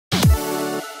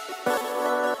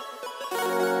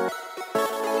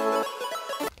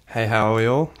Hey, how are we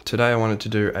all? Today I wanted to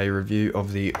do a review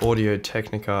of the Audio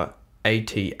Technica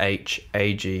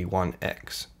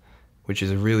ATH-AG1X, which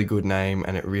is a really good name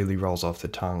and it really rolls off the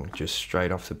tongue just straight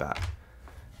off the bat.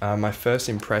 My first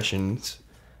impressions,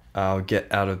 I'll get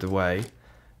out of the way.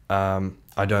 I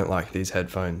don't like these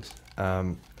headphones.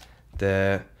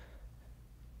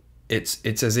 It's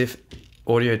as if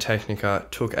Audio Technica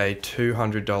took a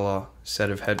 $200 set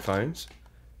of headphones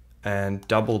and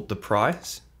doubled the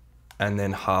price and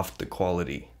then halved the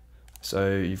quality.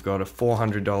 So you've got a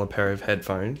 $400 pair of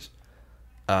headphones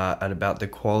at about the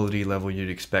quality level you'd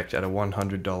expect at a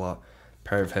 $100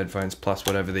 pair of headphones plus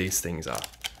whatever these things are.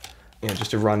 Yeah,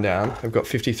 just a rundown. I've got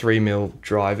 53mm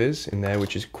drivers in there,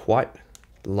 which is quite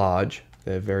large.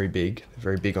 They're very big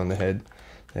on the head.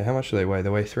 Now, how much do they weigh?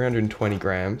 They weigh 320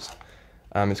 grams.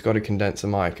 It's got a condenser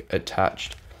mic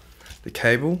attached. The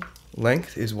cable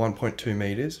length is 1.2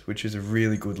 meters, which is a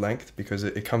really good length because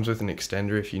it comes with an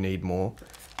extender if you need more,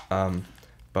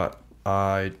 but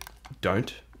I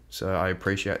don't, so I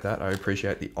appreciate that. I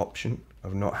appreciate the option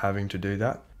of not having to do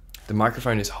that. The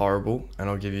microphone is horrible, and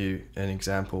I'll give you an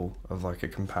example of like a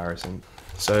comparison.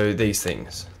 So these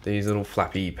things, these little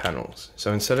flappy panels.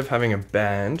 So instead of having a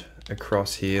band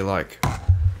across here like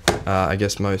I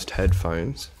guess most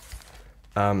headphones,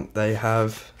 they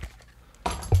have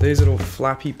these little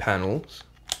flappy panels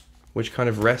which kind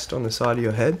of rest on the side of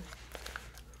your head.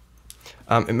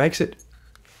 It makes it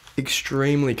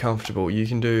extremely comfortable. You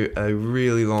can do a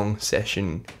really long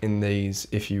session in these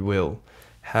if you will.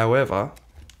 However,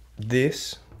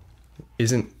 this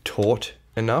isn't taut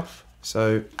enough,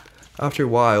 so after a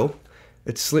while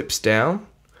it slips down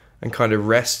and kind of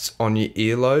rests on your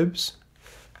earlobes.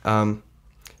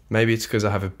 Maybe it's because I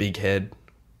have a big head.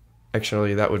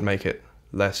 Actually, that would make it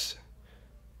less.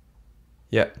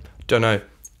 Yeah, don't know.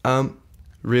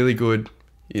 Really good.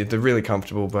 Yeah, they're really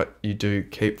comfortable, but you do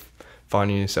keep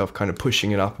finding yourself kind of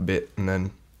pushing it up a bit, and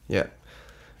then yeah,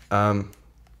 the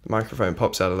microphone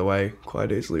pops out of the way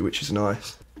quite easily, which is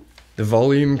nice. The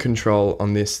volume control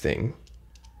on this thing,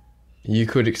 you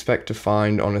could expect to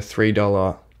find on a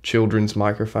 $3 children's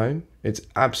microphone. It's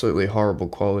absolutely horrible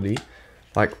quality.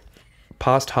 Like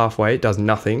past halfway, it does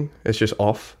nothing. It's just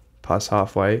off past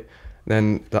halfway.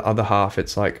 Then the other half,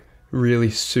 it's like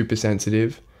really super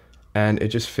sensitive, and it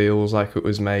just feels like it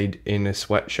was made in a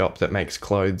sweatshop that makes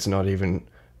clothes, not even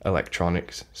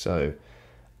electronics. So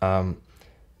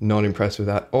not impressed with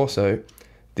that. Also,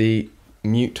 the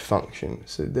mute function.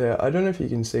 So there, I don't know if you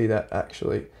can see that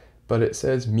actually, but it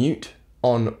says mute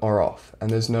on or off, and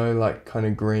there's no like kind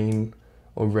of green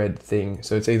or red thing.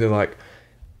 So it's either like,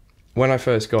 when I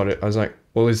first got it, I was like,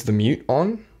 well, is the mute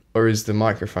on or is the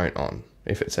microphone on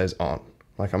if it says on?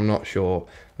 Like, I'm not sure.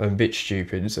 I'm a bit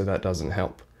stupid, so that doesn't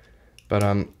help. But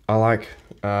I like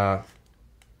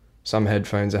some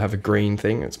headphones that have a green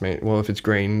thing. Well, if it's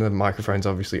green, the microphone's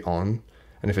obviously on,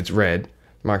 and if it's red,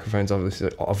 the microphone's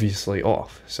obviously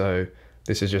off. So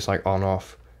this is just like on,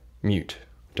 off, mute.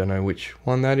 Don't know which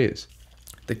one that is.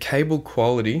 The cable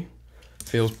quality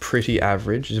feels pretty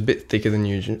average. It's a bit thicker than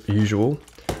usual.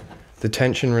 The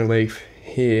tension relief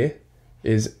here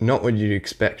is not what you'd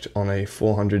expect on a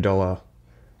 $400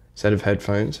 set of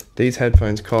headphones. These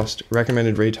headphones cost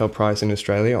recommended retail price in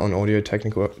Australia on Audio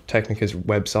Technica's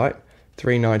website,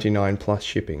 $3.99 plus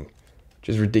shipping, which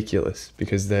is ridiculous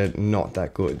because they're not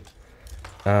that good.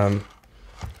 But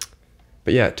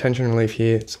yeah, tension relief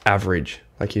here, it's average,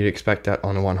 like you'd expect that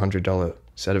on a $100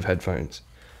 set of headphones.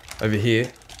 Over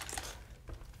here,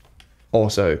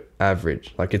 also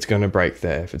average, like it's going to break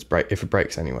there if it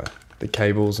breaks anywhere. The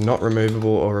cable's not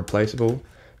removable or replaceable,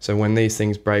 so when these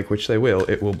things break, which they will,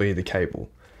 it will be the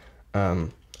cable.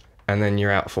 And then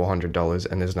you're out $400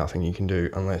 and there's nothing you can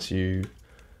do unless you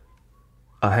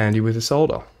are handy with a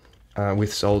solder,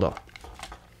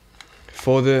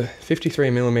 For the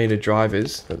 53mm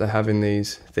drivers that they have in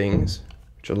these things,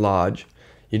 which are large,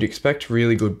 you'd expect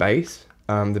really good bass.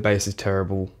 The bass is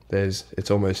terrible. It's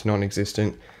almost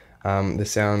non-existent.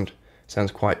 The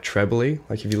sounds quite trebly.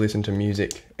 Like if you listen to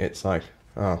music, it's like,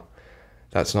 oh,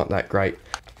 that's not that great.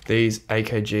 These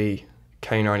AKG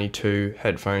K92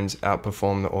 headphones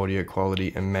outperform the audio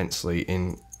quality immensely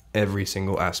in every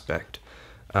single aspect.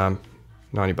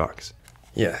 $90.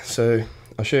 Yeah, so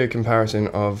I'll show you a comparison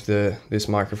of this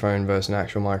microphone versus an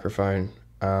actual microphone.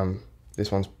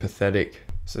 This one's pathetic.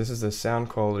 So this is the sound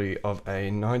quality of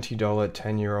a $90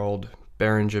 10-year-old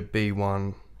Behringer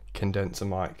B1 condenser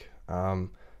mic. I've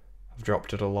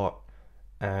dropped it a lot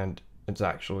and it's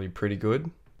actually pretty good.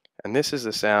 And this is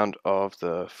the sound of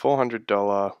the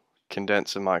 $400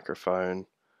 condenser microphone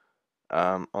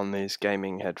on these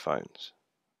gaming headphones.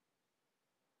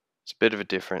 It's a bit of a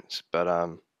difference, but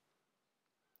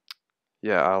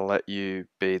Yeah, I'll let you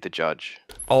be the judge.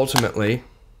 Ultimately,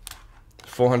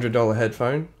 $400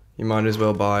 headphone, you might as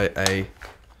well buy a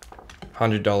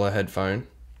 $100 headphone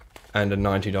and a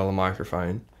 $90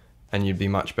 microphone, and you'd be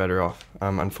much better off.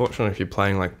 Unfortunately, if you're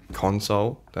playing like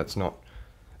console,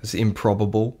 it's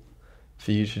improbable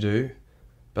for you to do.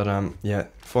 But yeah,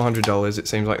 $400, it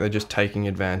seems like they're just taking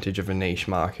advantage of a niche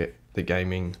market, the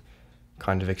gaming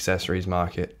kind of accessories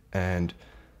market, and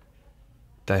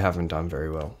they haven't done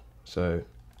very well. So,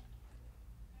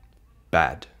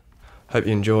 bad. Hope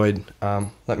you enjoyed.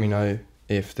 Let me know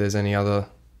if there's any other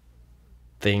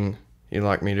thing you'd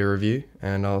like me to review,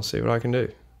 and I'll see what I can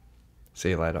do.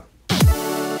 See you later.